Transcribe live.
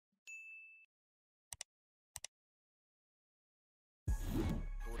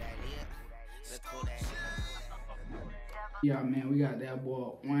Yeah, man, we got that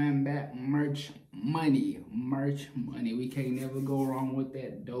boy WOMBAT merch money. We can't never go wrong with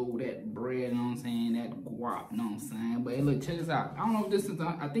that dough, that bread, you know what I'm saying, that guap, you know what I'm saying. But hey, look, check this out. I don't know if this is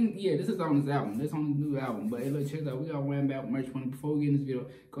on, I think, yeah, this is on this album. This is on the new album. But hey, look, check this out. We got WOMBAT merch money. Before we get in this video,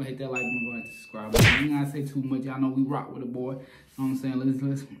 go ahead, hit that like button, go ahead and subscribe. But I ain't gotta say too much. Y'all know we rock with the boy. You know what I'm saying? Let's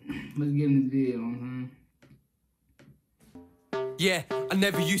get in this video, you know what I'm saying? Yeah, I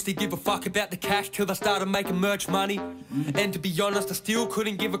never used to give a fuck about the cash till I started making merch money. And to be honest, I still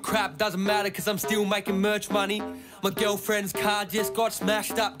couldn't give a crap. Doesn't matter cause I'm still making merch money. My girlfriend's car just got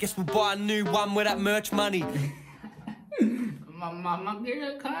smashed up. Guess we'll buy a new one with that merch money. my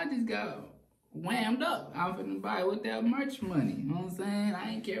girl car just got whammed up. I'm finna buy it with that merch money. You know what I'm saying?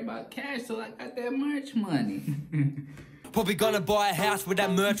 I ain't care about cash, so I got that merch money. Probably gonna buy a house with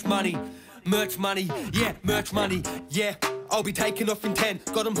that merch money. Merch money, yeah, merch money, yeah. I'll be taking off in 10.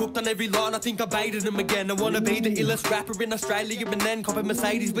 Got them hooked on every line, I think I baited them again. I wanna be the illest rapper in Australia and then cop a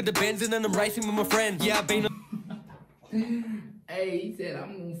Mercedes with the Benz and then I'm racing with my friends. Yeah, I've been Hey, he said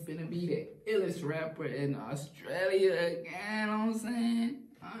I'm finna be the illest rapper in Australia again, you know what I'm saying?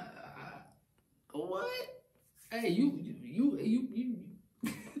 What? Hey,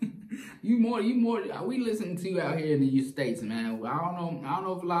 you more, we listen to you out here in the States, man. I don't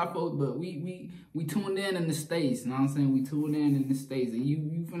know if a lot of folks, but we tuned in the States, you know what I'm saying? We tuned in the States, and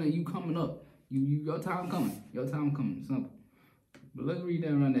you coming up. Your time coming. Your time coming, simple. But let's read that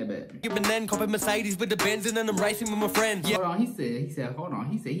and run that back. And then cop a Mercedes with the Benz and then I'm racing with my friends. Yeah. Hold on, he said, hold on.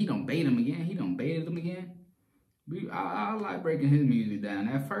 He said he done bait him again. He done baited him again. I like breaking his music down.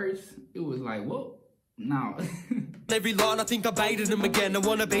 At first, it was like, whoa. No. Every line, I think I baited them again. I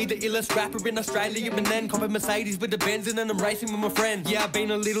wanna be the illest rapper in Australia and then cop a Mercedes with the Benz and then I'm racing with my friends. Yeah, I've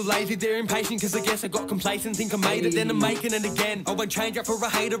been a little lazy, they're impatient cause I guess I got complacent. Think I made it, then I'm making it again. I won't change up for a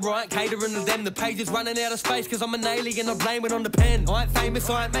hater, I ain't catering to them. The page is running out of space cause I'm an alien, I blame it on the pen. I ain't famous,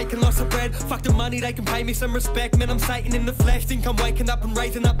 I ain't making lots of bread. Fuck the money, they can pay me some respect. Man, I'm Satan in the flesh, think I'm waking up and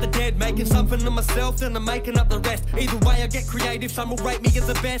raising up the dead. Making something of myself, then I'm making up the rest. Either way, I get creative, some will rate me as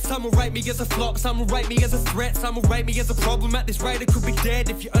the best. Some will rate me as a flop, some will rate me as a threat. Some will rate me as a problem. At this rate, I could be dead.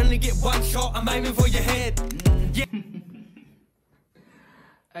 If you only get one shot, I'm aiming for your head. Yeah.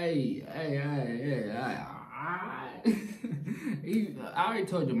 Hey. I already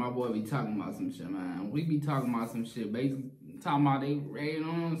told you my boy be talking about some shit, man. We be talking about some shit, basically talking about they, you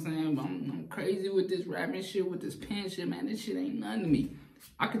know what I'm saying? But I'm crazy with this rapping shit, with this pen shit, man. This shit ain't nothing to me.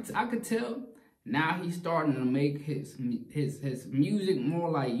 I could tell now he's starting to make his music more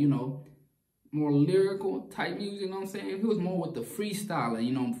like, you know, more lyrical type music, you know what I'm saying? He was more with the freestyling,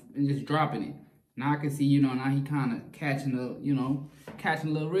 you know, and just dropping it. Now I can see, you know, now he kind of catching the, you know,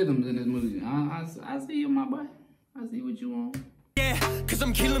 catching little rhythms in his music. I see you, my boy. I see what you want. Yeah, cause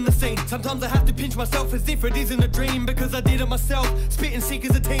I'm killing the scene. Sometimes I have to pinch myself as if it isn't a dream, because I did it myself, spitting sick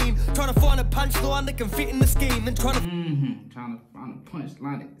as a team. Trying to find a punchline that can fit in the scheme and trying to find a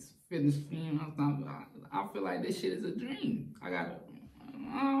punchline that can fit in the scheme. I feel like this shit is a dream. I gotta...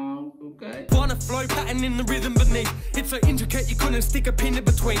 Oh, okay. Find a flow pattern in the rhythm beneath. It's so intricate you couldn't stick a pin in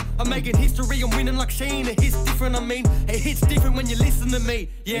between. I'm making history, I'm winning like Sheen. It hits different, I mean, it hits different when you listen to me.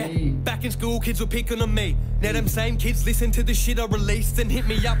 Yeah, back in school kids were picking on me. Now them same kids listen to the shit I released and hit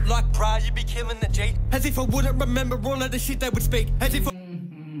me up like, bruh, you be killing the G. As if I wouldn't remember all of the shit they would speak. As if I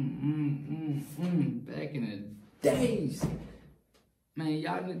back in the days. Man,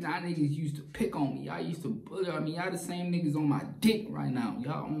 y'all niggas used to pick on me. Y'all used to bully on me. Y'all the same niggas on my dick right now.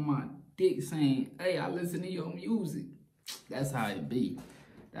 Y'all on my dick saying, hey, I listen to your music. That's how it be.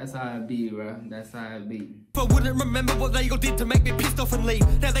 That's how it be, bro. That's how it be. I wouldn't remember what they all did to make me pissed off and leave.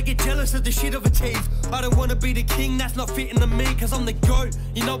 Now they get jealous of the shit I've achieved. I don't wanna be the king, that's not fitting to me, cause I'm the GOAT.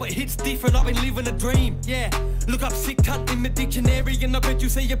 You know it hits different, I've been living a dream. Yeah, look up sick cunt in the dictionary and I bet you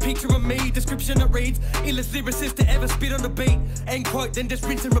see a picture of me. Description that reads, illest lyricist to ever spit on the beat. End quote, then just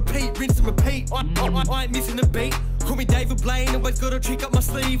rinse and repeat, rinse and repeat. I ain't missing a beat. Call me David Blaine, always got a trick up my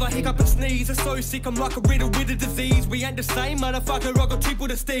sleeve. I hiccup and sneeze, I'm so sick, I'm like a riddle with a disease. We ain't the same, motherfucker, I got triple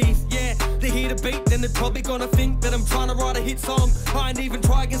the steez. Yeah, they hear the beat, then they're probably gonna think that I'm trying to write a hit song. I ain't even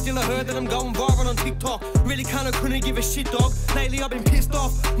trying, still I heard that I'm going viral on TikTok. Really kinda couldn't give a shit, dog. Lately I've been pissed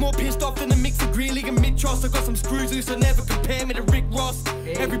off, more pissed off than a mix of Greeley and Mitros. I got some screws loose, so never compare me to Rick Ross.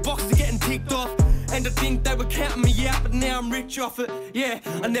 Every box is getting ticked off. And I think they were counting me out, but now I'm rich off it. Yeah,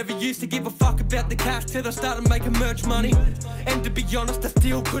 I never used to give a fuck about the cash till I started making merch money. And to be honest, I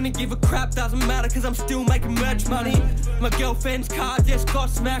still couldn't give a crap. Doesn't matter cause I'm still making merch money. My girlfriend's car just got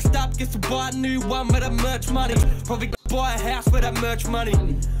smashed up. Guess we'll buy a new one with that merch money. Probably gonna buy a house with that merch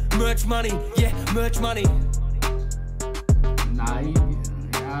money. Merch money, yeah, merch money. Nah,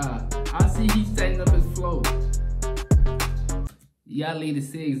 I see he's setting up his flow. You gotta leave the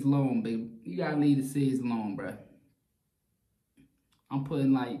cigs alone, baby. You gotta leave the cigs alone, bruh. I'm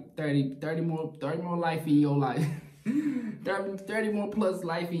putting like 30 more life in your life. 30 more plus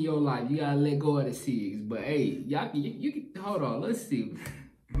life in your life. You gotta let go of the cigs. But hey, y'all, you can hold on. Let's see.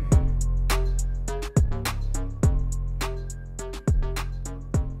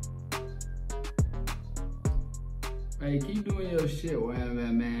 Hey, keep doing your shit, whatever,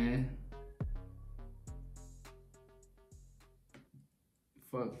 man.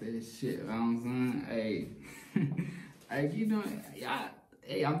 Fuck this shit, you know what I'm saying? Hey, hey, keep doing, y'all.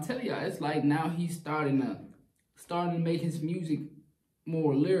 Hey, I'm telling y'all, it's like now he's starting to make his music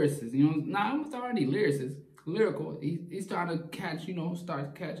more lyricist. You know, nah, it's already lyrical. He's starting to catch, you know,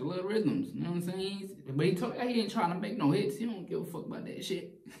 start to catch little rhythms. You know what I'm saying? But he told you he ain't trying to make no hits. He don't give a fuck about that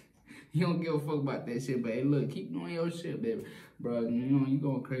shit. He don't give a fuck about that shit. But hey, look, keep doing your shit, baby, bro. You know you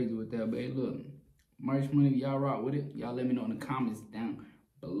going crazy with that, but hey, look, merch money, y'all rock with it. Y'all let me know in the comments down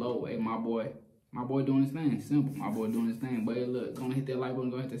below. Hey, my boy doing his thing. Simple, my boy doing his thing. But hey, look, go and hit that like button,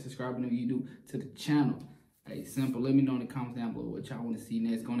 go hit that subscribe button if you do to the channel. Hey, simple. Let me know in the comments down below what y'all want to see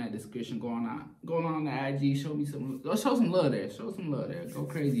next. Go in that description. Go on the IG. Show me some. Show some love there. Show some love there. Go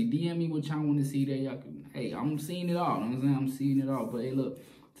crazy. DM me what y'all want to see there. Y'all can. Hey, I'm seeing it all. You know what I'm saying? I'm seeing it all. But hey, look.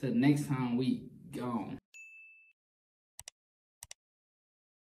 Till next time we gone.